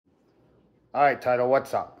All right, Title,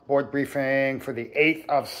 what's up? Board briefing for the 8th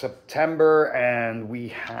of September, and we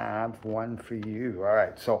have one for you. All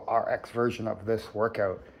right, so our X version of this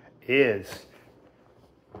workout is,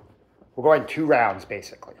 we're going 2 rounds,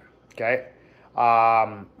 basically, okay?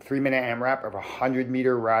 3-minute AMRAP of a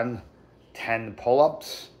 100-meter run, 10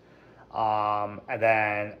 pull-ups, and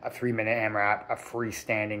then a 3-minute AMRAP, a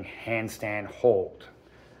freestanding handstand hold.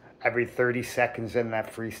 Every 30 seconds in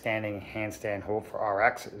that freestanding handstand hold for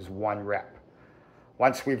RX is 1 rep.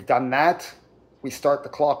 Once we've done that, we start the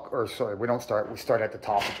clock, or sorry, we don't start, we start at the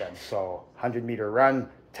top again. So 100-meter run,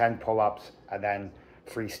 10 pull-ups, and then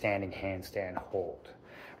freestanding handstand hold.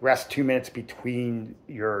 Rest 2 minutes between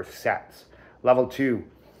your sets. Level 2,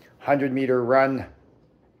 100-meter run,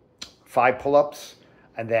 5 pull-ups,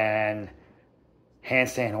 and then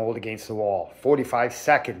handstand hold against the wall. 45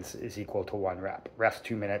 seconds is equal to 1 rep. Rest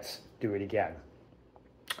 2 minutes, do it again.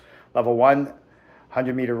 Level 1,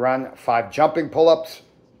 100-meter run, 5 jumping pull-ups,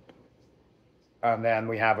 and then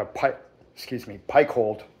we have a pike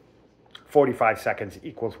hold. 45 seconds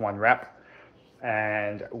equals 1 rep,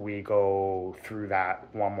 and we go through that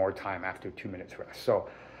one more time after 2 minutes rest. So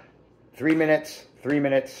 3 minutes, 3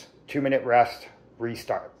 minutes, 2-minute rest,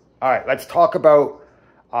 restart. All right, let's talk about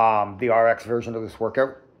the RX version of this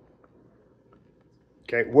workout.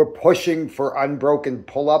 Okay, we're pushing for unbroken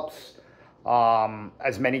pull-ups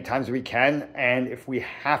as many times as we can, and if we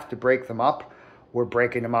have to break them up, we're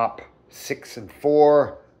breaking them up 6 and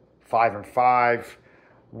 4, 5 and 5.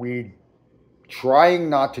 We trying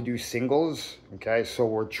not to do singles, okay? So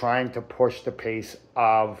we're trying to push the pace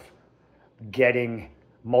of getting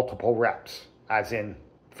multiple reps, as in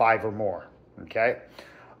 5 or more, okay?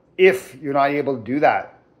 If you're not able to do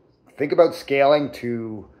that, think about scaling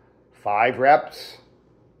to 5 reps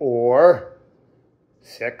or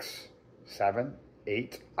 6, 7,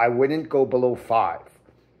 8. I wouldn't go below 5.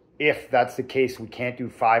 If that's the case, we can't do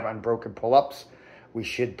 5 unbroken pull-ups. We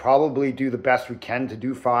should probably do the best we can to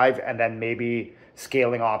do 5, and then maybe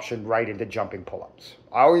scaling option right into jumping pull-ups.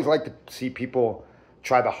 I always like to see people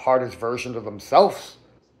try the hardest version of themselves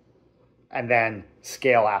and then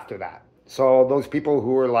scale after that. So those people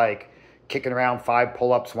who are like kicking around 5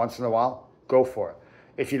 pull-ups once in a while, go for it.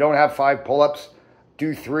 If you don't have 5 pull-ups,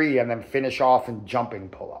 do 3 and then finish off in jumping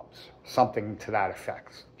pull-ups. Something to that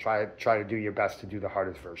effect. Try to do your best to do the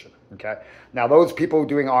hardest version, okay? Now, those people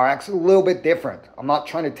doing RX are a little bit different. I'm not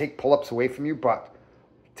trying to take pull-ups away from you, but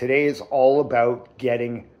today is all about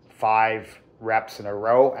getting 5 reps in a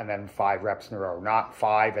row and then 5 reps in a row, not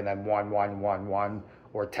 5 and then 1, 1, 1, 1,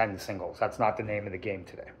 or 10 singles. That's not the name of the game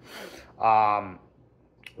today.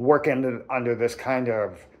 Working under this kind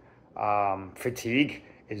of fatigue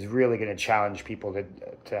is really going to challenge people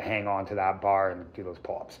to hang on to that bar and do those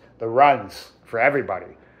pull-ups. The runs for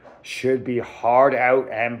everybody should be hard out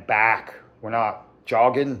and back. We're not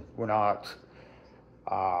jogging. We're not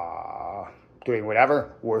doing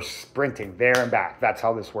whatever. We're sprinting there and back. That's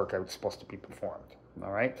how this workout is supposed to be performed.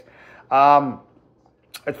 All right.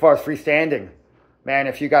 As far as freestanding, man,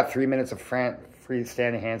 if you got 3 minutes of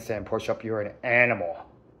freestanding handstand push-up, you're an animal,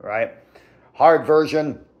 right? Hard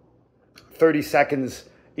version, 30 seconds.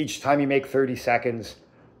 Each time you make 30 seconds,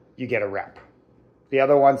 you get a rep. The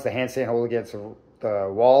other ones, the handstand hold against the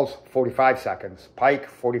walls, 45 seconds. Pike,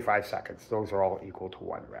 45 seconds. Those are all equal to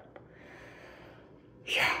 1 rep.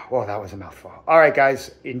 Yeah, well, that was a mouthful. All right,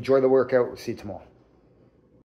 guys, enjoy the workout. We'll see you tomorrow.